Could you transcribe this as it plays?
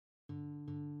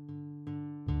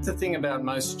The thing about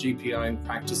most GP-owned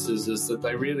practices is that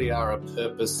they really are a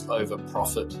purpose over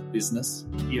profit business.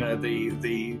 You know, the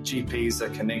GPs are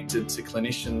connected to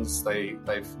clinicians. They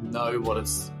know what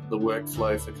the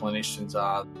workflow for clinicians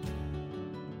are.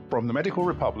 From the Medical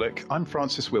Republic, I'm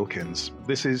Francis Wilkins.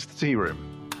 This is The Tea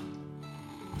Room.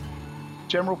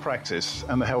 General practice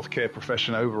and the healthcare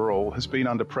profession overall has been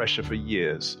under pressure for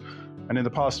years. And in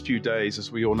the past few days,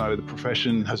 as we all know, the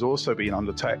profession has also been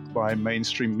under attack by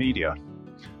mainstream media.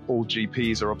 All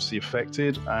GPs are obviously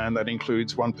affected, and that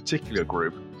includes one particular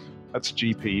group. That's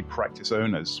GP practice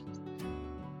owners.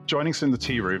 Joining us in the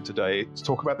tea room today to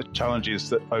talk about the challenges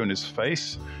that owners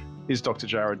face is Dr.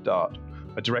 Jared Dart,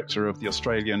 a director of the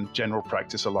Australian General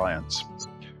Practice Alliance.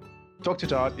 Dr.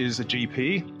 Dart is a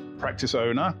GP, practice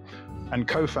owner, and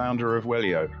co-founder of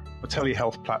Wellio, a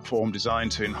telehealth platform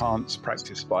designed to enhance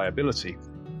practice viability.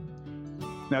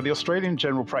 Now, the Australian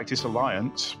General Practice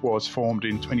Alliance was formed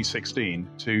in 2016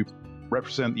 to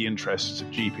represent the interests of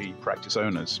GP practice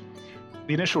owners.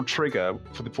 The initial trigger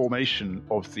for the formation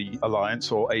of the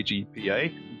Alliance, or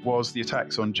AGPA, was the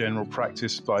attacks on general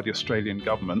practice by the Australian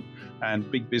government and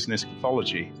big business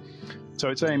pathology. So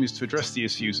its aim is to address the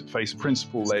issues that face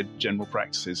principle-led general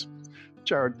practices.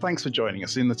 Jared, thanks for joining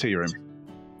us in the tea room.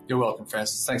 You're welcome,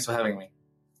 Francis. Thanks for having me.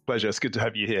 Pleasure. It's good to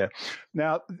have you here.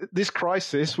 Now, this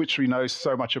crisis, which we know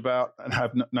so much about and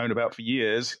have known about for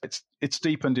years, it's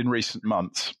deepened in recent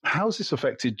months. How has this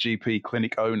affected GP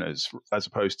clinic owners as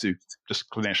opposed to just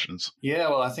clinicians? Yeah,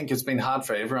 well, I think it's been hard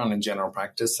for everyone in general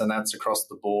practice, and that's across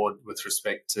the board with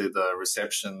respect to the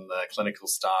reception, the clinical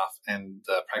staff, and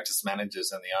the practice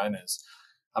managers and the owners.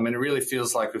 I mean, it really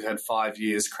feels like we've had 5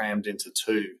 years crammed into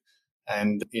 2.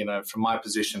 And, you know, from my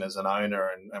position as an owner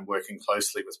and working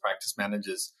closely with practice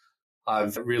managers,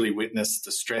 I've really witnessed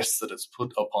the stress that it's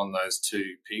put upon those 2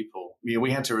 people.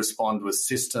 We had to respond with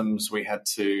systems. We had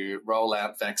to roll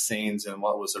out vaccines in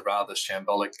what was a rather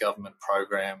shambolic government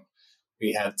program.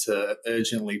 We had to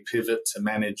urgently pivot to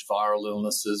manage viral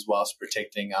illnesses whilst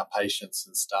protecting our patients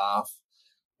and staff.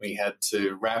 We had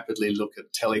to rapidly look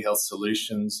at telehealth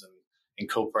solutions and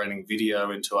incorporating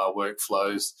video into our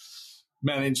workflows,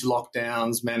 manage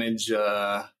lockdowns, manage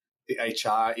the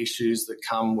HR issues that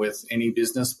come with any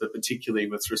business, but particularly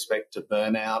with respect to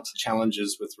burnout,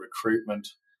 challenges with recruitment,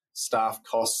 staff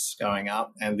costs going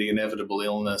up, and the inevitable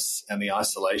illness and the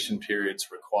isolation periods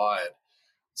required.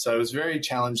 So it was very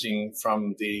challenging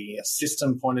from the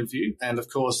system point of view. And of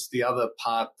course, the other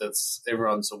part that's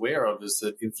everyone's aware of is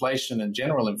that inflation and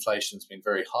general inflation has been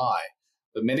very high,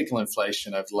 but medical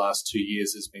inflation over the last 2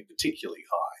 years has been particularly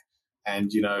high.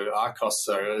 And, you know, our costs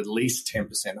are at least 10%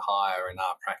 higher in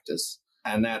our practice.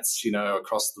 And that's, you know,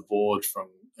 across the board from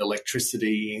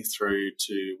electricity through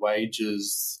to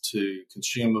wages, to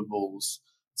consumables,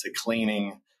 to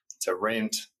cleaning, to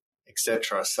rent,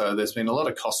 etc. So there's been a lot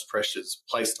of cost pressures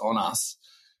placed on us.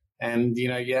 And, you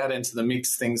know, you add into the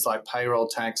mix things like payroll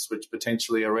tax, which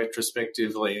potentially are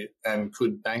retrospectively and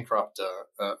could bankrupt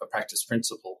a practice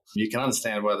principal. You can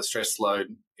understand why the stress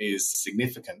load is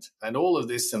significant. And all of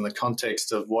this in the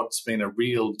context of what's been a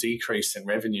real decrease in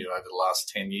revenue over the last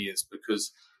 10 years,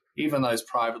 because even those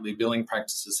privately billing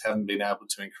practices haven't been able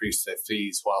to increase their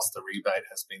fees whilst the rebate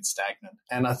has been stagnant.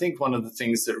 And I think one of the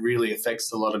things that really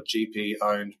affects a lot of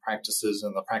GP-owned practices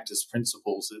and the practice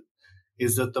principals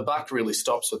is that the buck really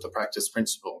stops with the practice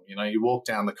principal. You know, you walk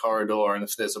down the corridor and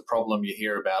if there's a problem, you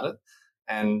hear about it.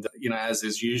 And, you know, as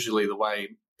is usually the way,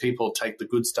 people take the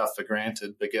good stuff for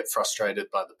granted but get frustrated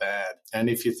by the bad. And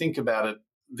if you think about it,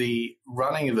 the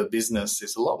running of a business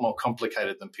is a lot more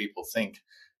complicated than people think.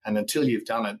 And until you've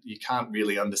done it, you can't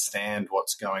really understand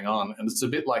what's going on. And it's a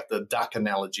bit like the duck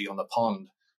analogy on the pond.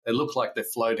 They look like they're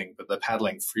floating, but they're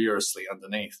paddling furiously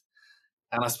underneath.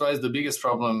 And I suppose the biggest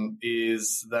problem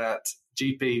is that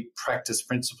GP practice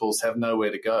principals have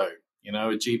nowhere to go. You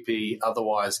know, a GP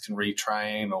otherwise can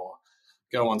retrain or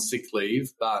go on sick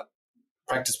leave, but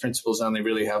practice principals only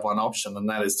really have one option, and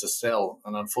that is to sell.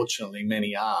 And unfortunately,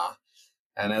 many are.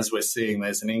 And as we're seeing,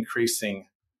 there's an increasing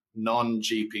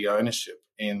non-GP ownership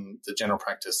in the general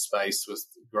practice space with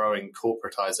growing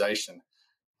corporatization.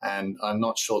 And I'm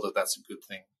not sure that that's a good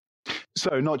thing.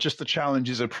 So not just the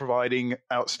challenges of providing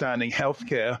outstanding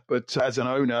healthcare, but as an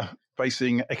owner,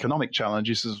 facing economic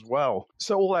challenges as well.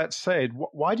 So all that said,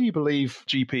 why do you believe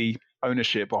GP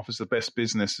ownership offers the best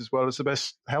business as well as the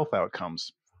best health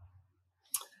outcomes?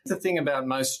 The thing about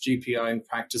most GP-owned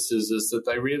practices is that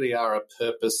they really are a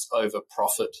purpose over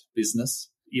profit business.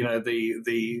 You know,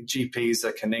 the GPs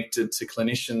are connected to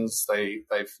clinicians. They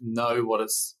know what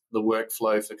the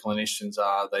workflow for clinicians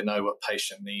are. They know what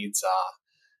patient needs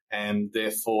are. and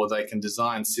therefore they can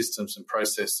design systems and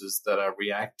processes that are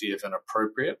reactive and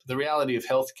appropriate. The reality of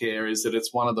healthcare is that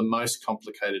it's one of the most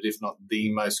complicated, if not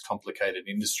the most complicated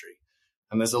industry.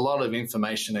 And there's a lot of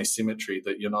information asymmetry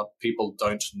that people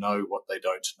don't know what they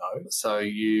don't know. So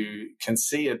you can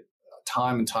see it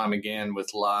time and time again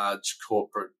with large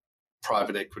corporate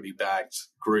private equity backed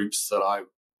groups that I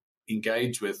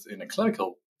engage with in a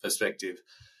clinical perspective.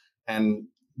 And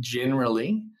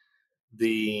generally,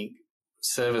 the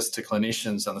service to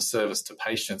clinicians and the service to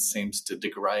patients seems to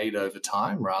degrade over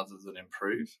time rather than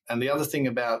improve. And the other thing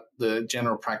about the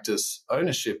general practice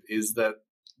ownership is that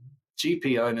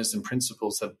GP owners and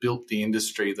principals have built the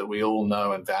industry that we all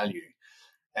know and value.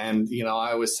 And,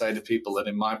 I always say to people that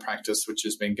in my practice, which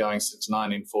has been going since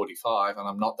 1945, and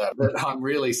I'm not that, but I'm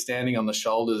really standing on the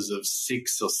shoulders of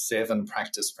 6 or 7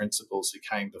 practice principals who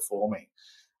came before me.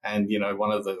 And,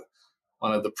 one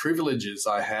of the privileges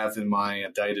I have in my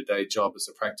day-to-day job as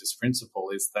a practice principal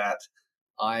is that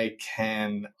I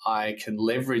can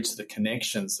leverage the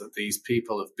connections that these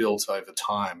people have built over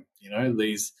time.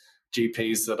 These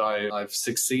GPs that I've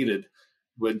succeeded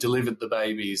were delivered the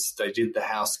babies, they did the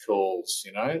house calls,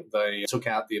 they took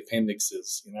out the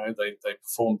appendixes, they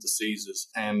performed the Caesars,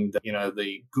 and,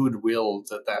 the goodwill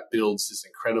that builds is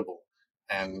incredible.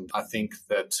 And I think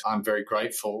that I'm very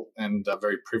grateful and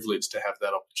very privileged to have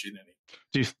that opportunity.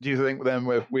 Do you think then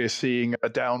we're seeing a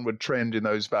downward trend in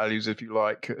those values, if you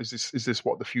like? Is this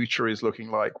what the future is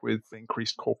looking like with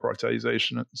increased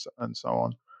corporatization and so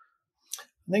on?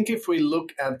 I think if we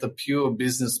look at the pure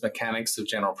business mechanics of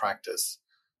general practice,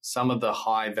 some of the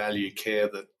high value care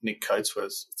that Nick Coates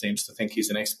seems to think he's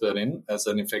an expert in as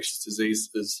an infectious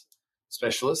diseases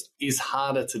specialist is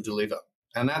harder to deliver.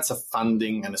 And that's a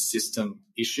funding and a system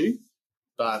issue.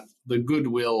 But the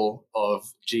goodwill of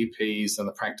GPs and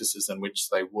the practices in which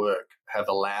they work have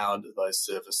allowed those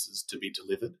services to be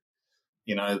delivered.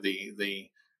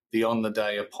 The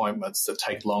on-the-day appointments that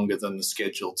take longer than the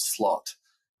scheduled slot,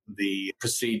 the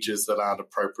procedures that aren't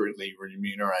appropriately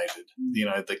remunerated,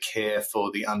 the care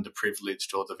for the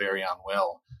underprivileged or the very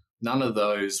unwell. None of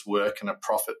those work in a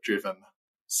profit-driven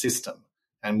system.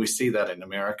 And we see that in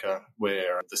America,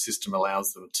 where the system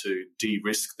allows them to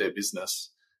de-risk their business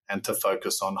and to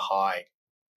focus on high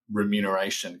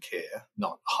remuneration care,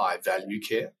 not high value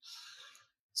care.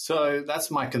 So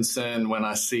that's my concern when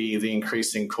I see the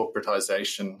increasing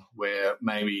corporatization where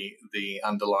maybe the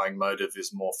underlying motive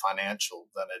is more financial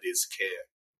than it is care.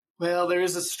 Well, there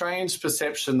is a strange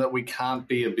perception that we can't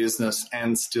be a business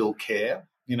and still care.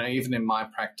 Even in my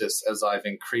practice, as I've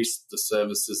increased the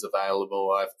services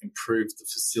available, I've improved the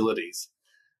facilities.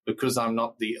 Because I'm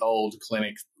not the old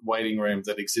clinic waiting room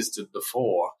that existed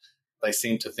before, they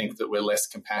seem to think that we're less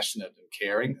compassionate and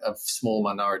caring of small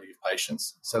minority of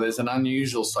patients. So there's an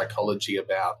unusual psychology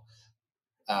about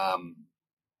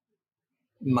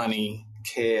money,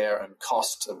 care, and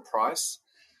cost and price.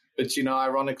 But,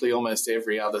 ironically, almost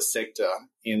every other sector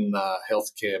in the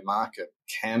healthcare market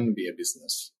can be a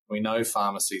business. We know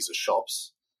pharmacies are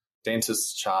shops,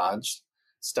 dentists charge,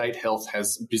 state health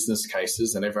has business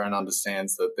cases, and everyone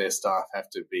understands that their staff have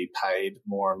to be paid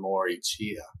more and more each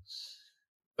year.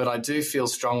 But I do feel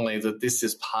strongly that this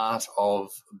is part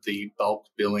of the bulk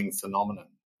billing phenomenon.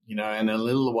 In a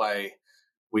little way,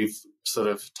 we've sort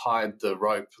of tied the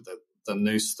rope, the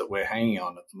noose that we're hanging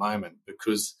on at the moment,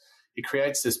 because it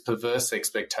creates this perverse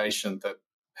expectation that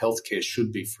healthcare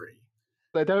should be free.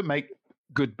 They don't make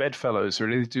good bedfellows,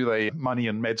 really, do they? Money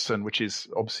and Medicine, which is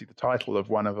obviously the title of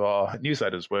one of our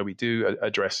newsletters, where we do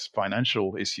address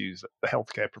financial issues that the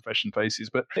healthcare profession faces.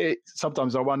 But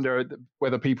sometimes I wonder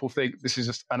whether people think this is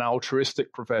just an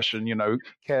altruistic profession.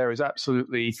 Care is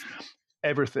absolutely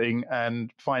everything, and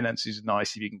finance is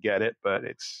nice if you can get it, but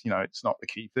it's not the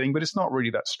key thing. But it's not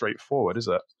really that straightforward, is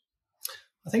it?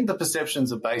 I think the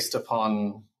perceptions are based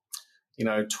upon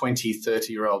 20,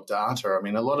 30-year-old data. I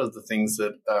mean, a lot of the things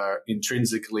that are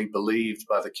intrinsically believed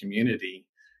by the community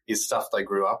is stuff they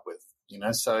grew up with,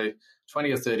 So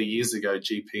 20 or 30 years ago,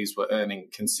 GPs were earning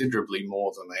considerably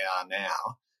more than they are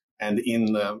now. And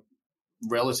in the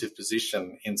relative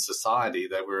position in society,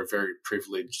 they were a very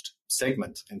privileged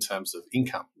segment in terms of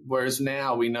income. Whereas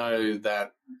now we know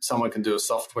that someone can do a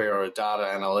software or a data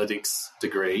analytics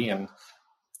degree and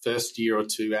first year or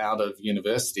two out of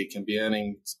university can be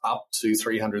earning up to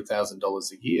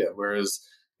 $300,000 a year, whereas,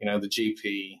 the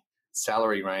GP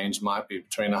salary range might be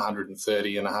between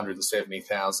 $130,000 and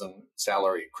 $170,000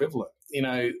 salary equivalent.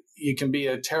 You can be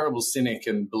a terrible cynic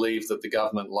and believe that the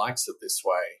government likes it this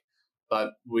way,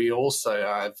 but we also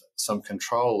have some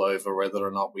control over whether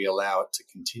or not we allow it to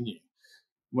continue.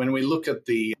 When we look at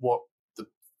what the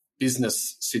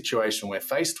business situation we're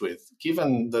faced with,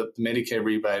 given that the Medicare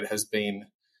rebate has been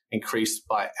increased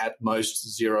by at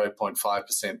most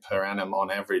 0.5% per annum on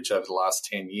average over the last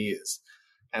 10 years,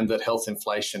 and that health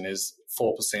inflation is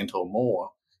 4% or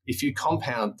more, if you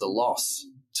compound the loss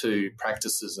to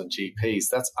practices and GPs,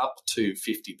 that's up to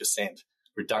 50%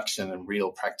 reduction in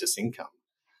real practice income.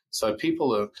 So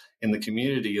people in the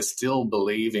community are still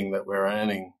believing that we're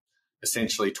earning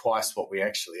essentially twice what we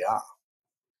actually are.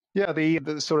 Yeah,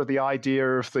 the sort of the idea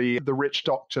of the rich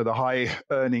doctor, the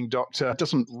high-earning doctor,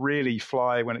 doesn't really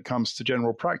fly when it comes to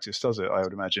general practice, does it, I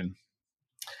would imagine?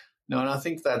 No, and I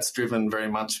think that's driven very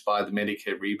much by the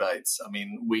Medicare rebates. I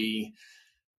mean,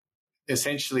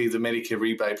 essentially the Medicare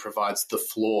rebate provides the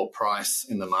floor price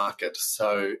in the market.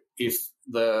 So if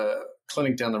the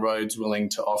clinic down the road is willing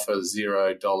to offer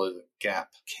 $0 gap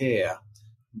care,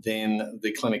 then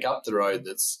the clinic up the road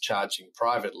that's charging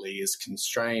privately is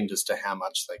constrained as to how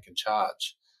much they can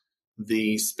charge.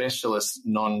 The specialist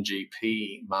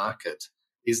non-GP market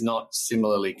is not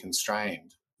similarly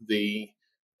constrained. The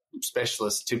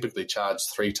specialists typically charge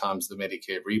 3 times the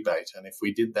Medicare rebate, and if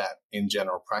we did that in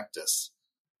general practice,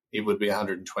 it would be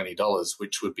 $120,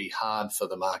 which would be hard for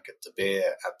the market to bear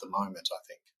at the moment, I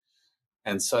think.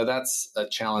 And so that's a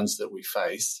challenge that we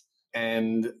face.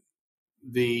 And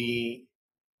the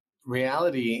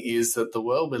reality is that the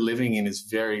world we're living in is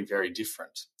very, very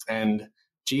different. And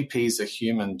GPs are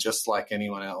human just like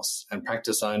anyone else. And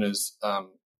practice owners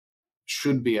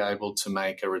should be able to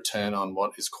make a return on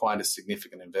what is quite a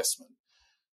significant investment.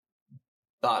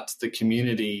 But the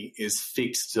community is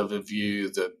fixed of a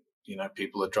view that,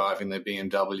 people are driving their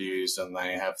BMWs and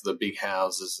they have the big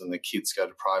houses and the kids go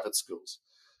to private schools.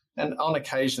 And on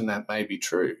occasion that may be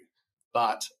true,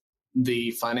 but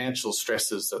the financial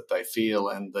stresses that they feel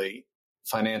and the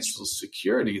financial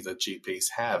security that GPs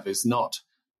have is not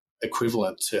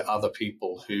equivalent to other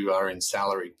people who are in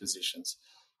salaried positions.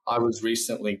 I was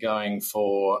recently going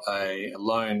for a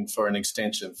loan for an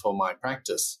extension for my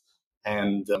practice,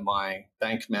 and my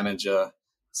bank manager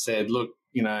said, look,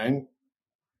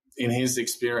 in his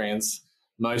experience,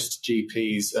 most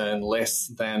GPs earn less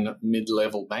than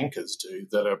mid-level bankers do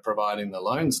that are providing the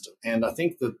loans to. And I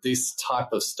think that this type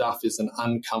of stuff is an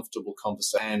uncomfortable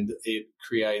conversation, and it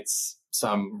creates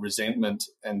some resentment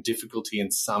and difficulty in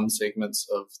some segments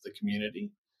of the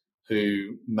community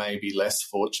who may be less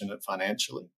fortunate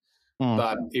financially.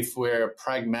 But if we're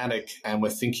pragmatic and we're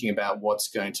thinking about what's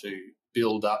going to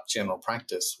build up general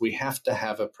practice, we have to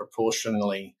have a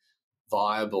proportionally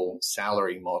viable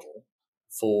salary model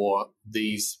for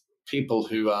these people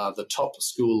who are the top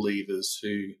school leavers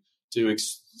who do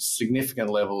significant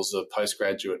levels of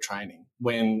postgraduate training,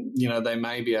 when they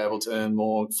may be able to earn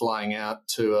more flying out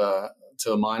to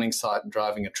a mining site and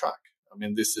driving a truck. I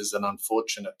mean, this is an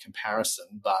unfortunate comparison,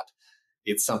 but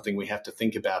it's something we have to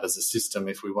think about as a system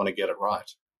if we want to get it right.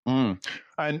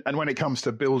 And when it comes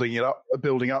to building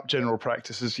up general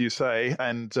practice, as you say,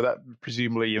 and that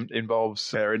presumably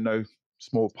involves there in no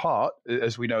small part,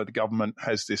 as we know, the government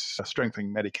has this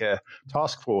Strengthening Medicare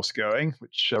task force going,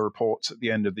 which reports at the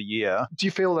end of the year. Do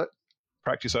you feel that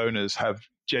practice owners have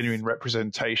genuine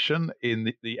representation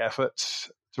in the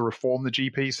efforts to reform the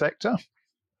GP sector?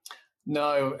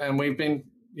 No, and we've been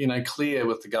clear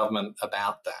with the government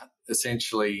about that.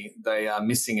 Essentially, they are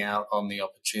missing out on the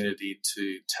opportunity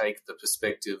to take the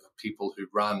perspective of people who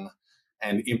run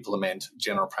and implement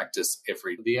general practice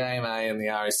every day. The AMA and the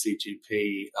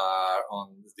RACGP are on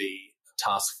the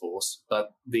task force,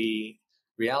 but the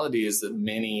reality is that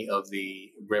many of the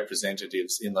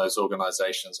representatives in those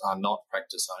organisations are not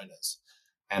practice owners,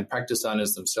 and practice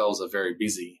owners themselves are very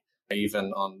busy.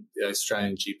 Even on the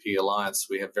Australian GP Alliance,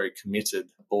 we have very committed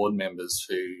board members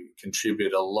who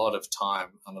contribute a lot of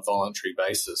time on a voluntary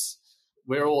basis.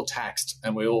 We're all taxed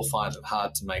and we all find it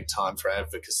hard to make time for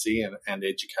advocacy and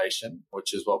education,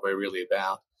 which is what we're really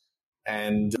about.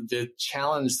 And the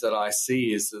challenge that I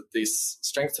see is that this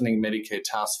Strengthening Medicare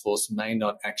Task Force may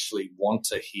not actually want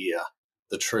to hear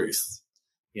the truth.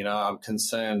 I'm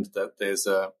concerned that there's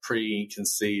a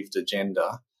preconceived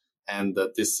agenda and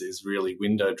that this is really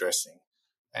window dressing.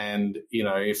 And,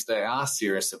 if they are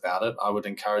serious about it, I would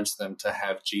encourage them to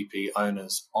have GP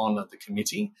owners on the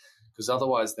committee, because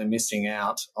otherwise they're missing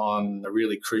out on a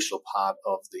really crucial part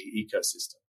of the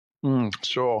ecosystem.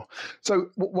 Sure.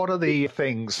 So what are the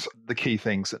key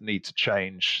things that need to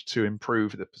change to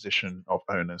improve the position of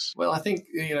owners? Well, I think,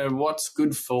 what's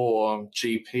good for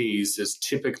GPs is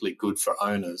typically good for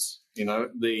owners.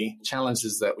 The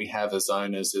challenges that we have as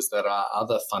owners is that our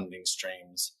other funding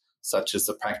streams, such as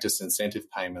the practice incentive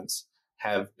payments,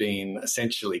 have been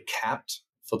essentially capped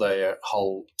for their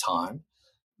whole time.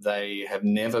 They have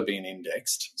never been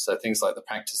indexed. So things like the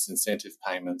practice incentive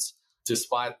payments,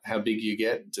 despite how big you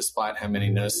get, despite how many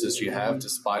nurses you have,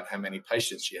 despite how many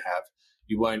patients you have,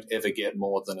 you won't ever get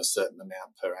more than a certain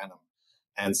amount per annum.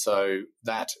 And so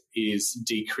that is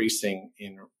decreasing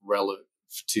in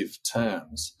relative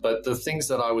terms. But the things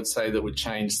that I would say that would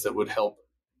change, that would help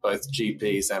both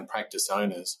GPs and practice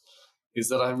owners, is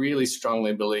that I really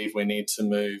strongly believe we need to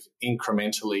move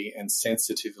incrementally and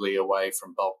sensitively away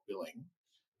from bulk billing.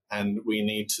 And we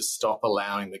need to stop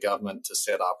allowing the government to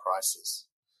set our prices.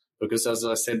 Because as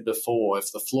I said before,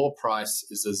 if the floor price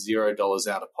is $0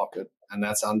 out of pocket and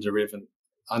that's underwritten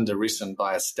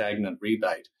by a stagnant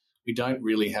rebate, we don't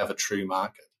really have a true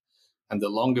market. And the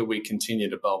longer we continue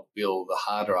to bulk bill, the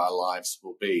harder our lives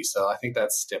will be. So I think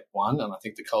that's step one. And I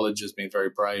think the college has been very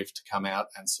brave to come out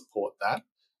and support that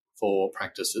for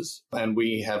practices. And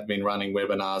we have been running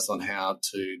webinars on how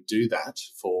to do that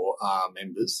for our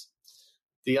members.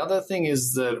 The other thing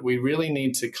is that we really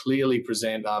need to clearly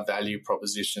present our value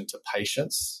proposition to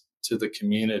patients, to the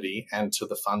community, and to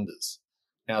the funders.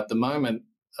 Now, at the moment,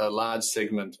 a large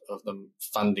segment of the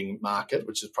funding market,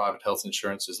 which is private health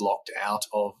insurance, is locked out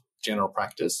of general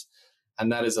practice,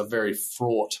 and that is a very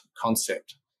fraught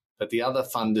concept. But the other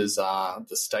funders are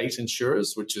the state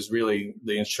insurers, which is really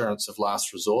the insurance of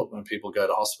last resort when people go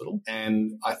to hospital.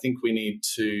 And I think we need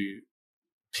to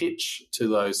pitch to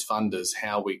those funders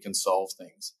how we can solve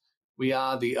things. We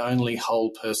are the only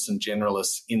whole person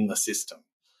generalists in the system.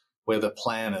 We're the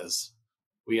planners.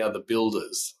 We are the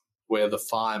builders. We're the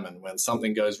firemen. When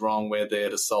something goes wrong, we're there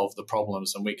to solve the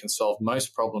problems, and we can solve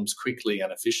most problems quickly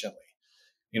and efficiently.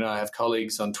 You know, I have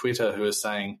colleagues on Twitter who are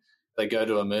saying they go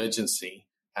to emergency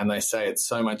and they say it's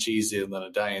so much easier than a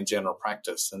day in general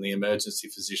practice, and the emergency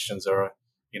physicians are,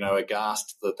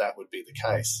 aghast that that would be the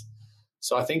case.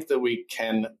 So I think that we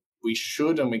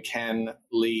should and we can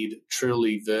lead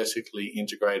truly vertically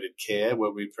integrated care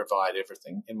where we provide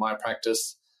everything. In my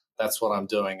practice, that's what I'm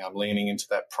doing. I'm leaning into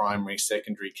that primary,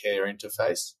 secondary care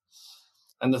interface.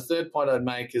 And the third point I'd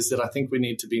make is that I think we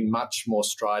need to be much more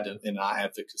strident in our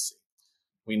advocacy.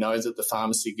 We know that the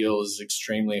Pharmacy Guild is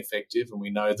extremely effective, and we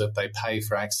know that they pay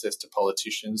for access to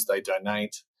politicians. They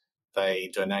donate at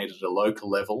a local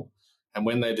level. And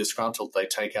when they're disgruntled, they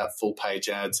take out full-page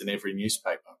ads in every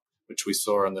newspaper, which we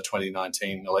saw in the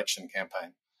 2019 election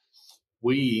campaign.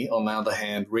 We, on the other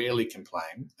hand, rarely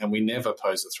complain, and we never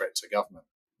pose a threat to government.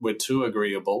 We're too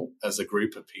agreeable as a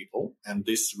group of people, and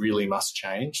this really must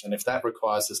change. And if that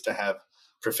requires us to have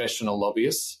professional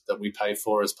lobbyists that we pay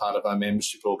for as part of our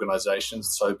membership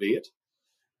organisations, so be it.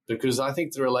 Because I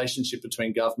think the relationship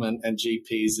between government and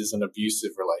GPs is an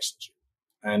abusive relationship.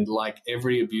 And like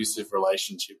every abusive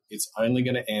relationship, it's only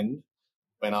going to end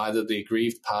when either the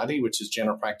aggrieved party, which is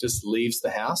general practice, leaves the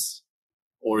house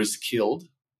or is killed,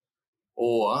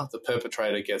 or the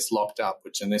perpetrator gets locked up,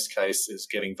 which in this case is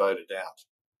getting voted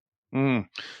out.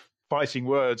 Fighting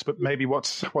words, but maybe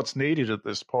what's needed at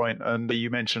this point. And you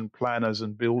mentioned planners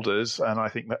and builders, and I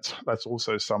think that's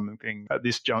also something at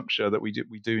this juncture that we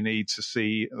do need to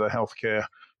see the healthcare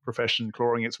profession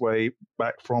clawing its way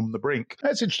back from the brink.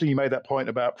 That's interesting you made that point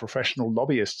about professional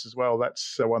lobbyists as well.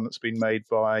 That's one that's been made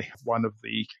by one of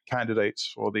the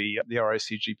candidates for the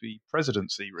RACGP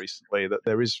presidency recently, that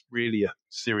there is really a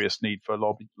serious need for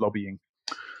lobbying.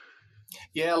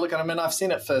 Yeah, look, I mean, I've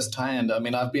seen it firsthand. I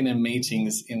mean, I've been in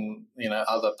meetings in,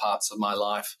 other parts of my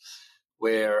life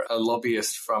where a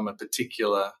lobbyist from a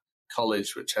particular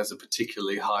college, which has a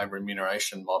particularly high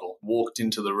remuneration model, walked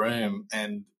into the room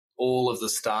and all of the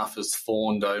staffers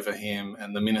fawned over him,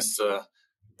 and the minister,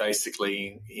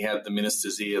 basically, he had the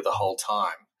minister's ear the whole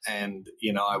time. And,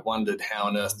 I wondered how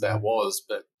on earth that was,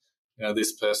 but,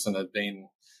 this person had been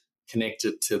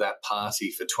connected to that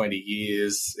party for 20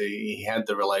 years. He had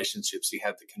the relationships, he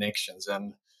had the connections,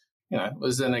 and, it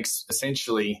was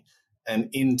essentially an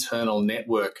internal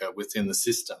networker within the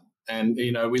system. And,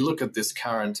 we look at this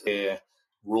current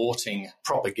rorting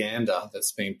propaganda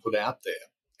that's been put out there.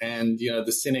 And,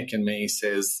 the cynic in me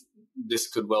says this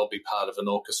could well be part of an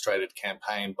orchestrated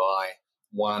campaign by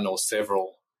one or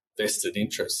several vested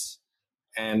interests.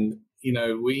 And,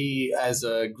 we as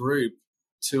a group,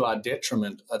 to our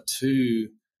detriment, are too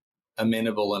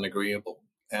amenable and agreeable.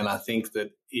 And I think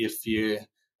that if you,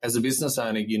 as a business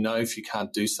owner, if you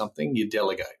can't do something, you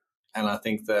delegate. And I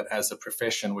think that as a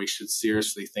profession, we should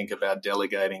seriously think about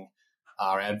delegating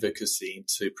our advocacy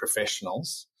to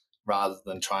professionals rather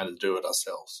than trying to do it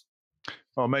ourselves.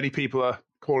 Well, many people are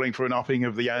calling for an upping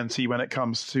of the ante when it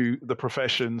comes to the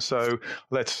profession. So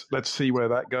let's see where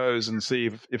that goes and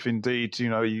see if indeed,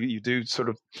 you do sort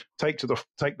of take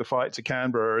the fight to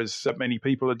Canberra, as many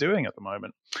people are doing at the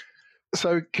moment.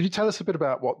 So can you tell us a bit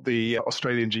about what the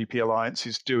Australian GP Alliance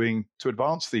is doing to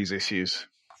advance these issues?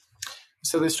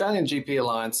 So the Australian GP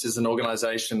Alliance is an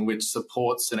organisation which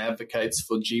supports and advocates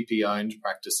for GP-owned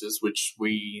practices, which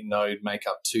we know make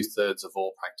up 2/3 of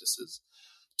all practices.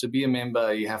 To be a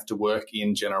member, you have to work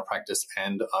in general practice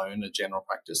and own a general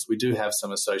practice. We do have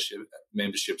some associate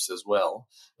memberships as well,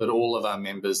 but all of our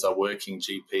members are working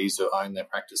GPs who own their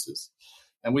practices.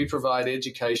 And we provide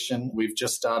education. We've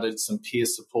just started some peer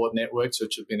support networks,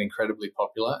 which have been incredibly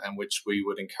popular and which we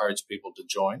would encourage people to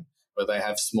join, where they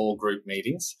have small group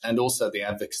meetings, and also the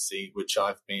advocacy, which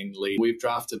I've been leading. We've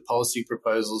drafted policy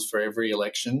proposals for every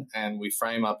election, and we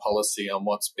frame our policy on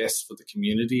what's best for the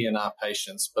community and our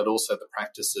patients, but also the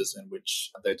practices in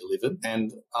which they're delivered.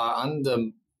 And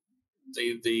under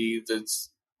the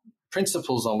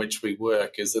principles on which we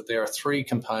work is that there are 3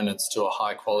 components to a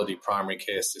high-quality primary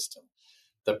care system: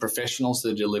 the professionals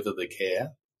who deliver the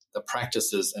care, the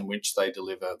practices in which they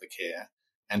deliver the care,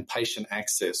 and patient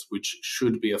access, which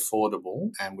should be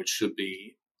affordable and which should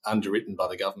be underwritten by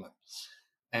the government.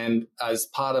 And as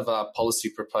part of our policy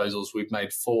proposals, we've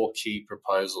made 4 key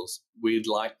proposals. We'd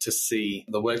like to see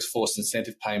the workforce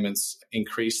incentive payments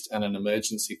increased and an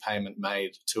emergency payment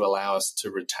made to allow us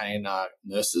to retain our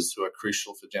nurses, who are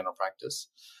crucial for general practice.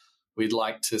 We'd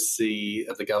like to see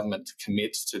the government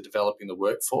commit to developing the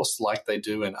workforce like they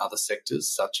do in other sectors,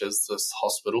 such as the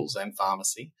hospitals and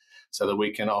pharmacy, so that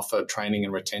we can offer training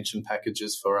and retention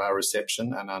packages for our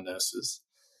reception and our nurses.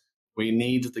 We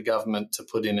need the government to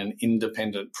put in an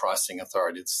independent pricing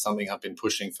authority. It's something I've been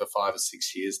pushing for 5 or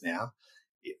 6 years now.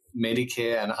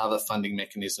 Medicare and other funding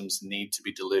mechanisms need to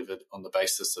be delivered on the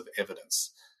basis of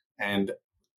evidence. And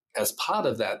as part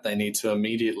of that, they need to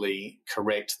immediately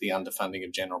correct the underfunding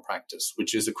of general practice,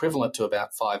 which is equivalent to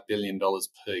about $5 billion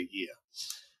per year.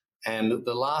 And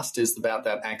the last is about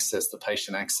that access, the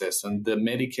patient access. And the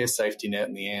Medicare safety net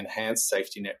and the enhanced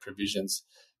safety net provisions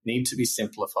need to be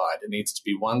simplified. It needs to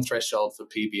be one threshold for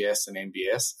PBS and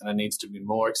MBS, and it needs to be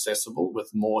more accessible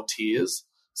with more tiers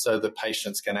so that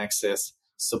patients can access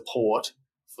support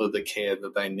for the care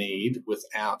that they need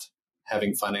without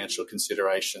having financial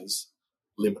considerations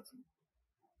limit them.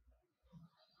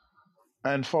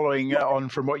 And following on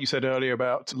from what you said earlier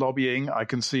about lobbying, I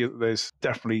can see that there's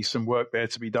definitely some work there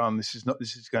to be done. This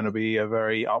is going to be a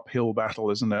very uphill battle,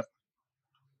 isn't it?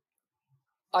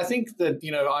 I think that,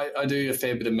 I do a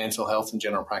fair bit of mental health and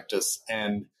general practice,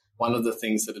 and one of the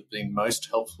things that have been most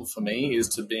helpful for me is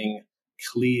to being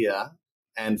clear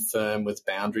and firm with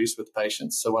boundaries with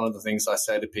patients. So one of the things I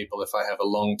say to people if I have a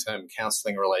long-term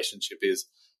counselling relationship is,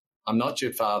 I'm not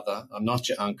your father, I'm not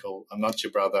your uncle, I'm not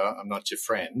your brother, I'm not your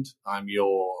friend, I'm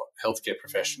your healthcare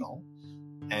professional.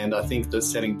 And I think that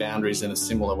setting boundaries in a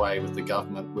similar way with the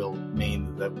government will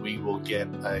mean that we will get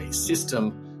a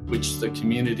system which the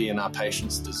community and our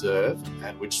patients deserve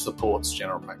and which supports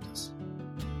general practice.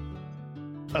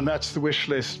 And that's the wish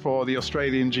list for the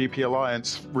Australian GP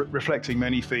Alliance, reflecting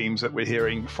many themes that we're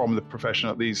hearing from the profession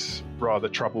at these rather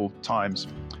troubled times.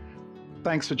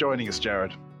 Thanks for joining us,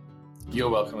 Jared. You're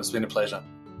welcome. It's been a pleasure.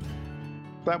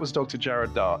 That was Dr.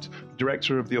 Jared Dart,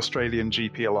 Director of the Australian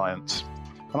GP Alliance.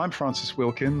 And I'm Francis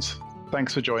Wilkins.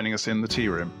 Thanks for joining us in the Tea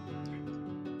Room.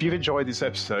 If you've enjoyed this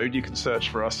episode, you can search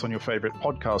for us on your favourite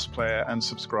podcast player and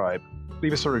subscribe.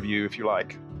 Leave us a review if you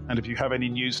like. And if you have any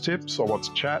news tips or want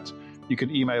to chat, you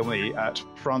can email me at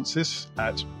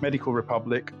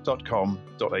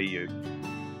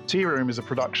francis@medicalrepublic.com.au. Tea Room is a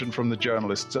production from the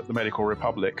journalists at the Medical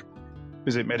Republic.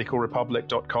 Visit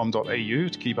medicalrepublic.com.au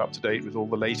to keep up to date with all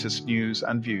the latest news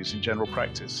and views in general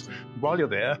practice. While you're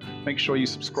there, make sure you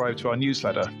subscribe to our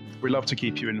newsletter. We love to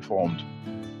keep you informed.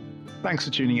 Thanks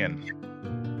for tuning in.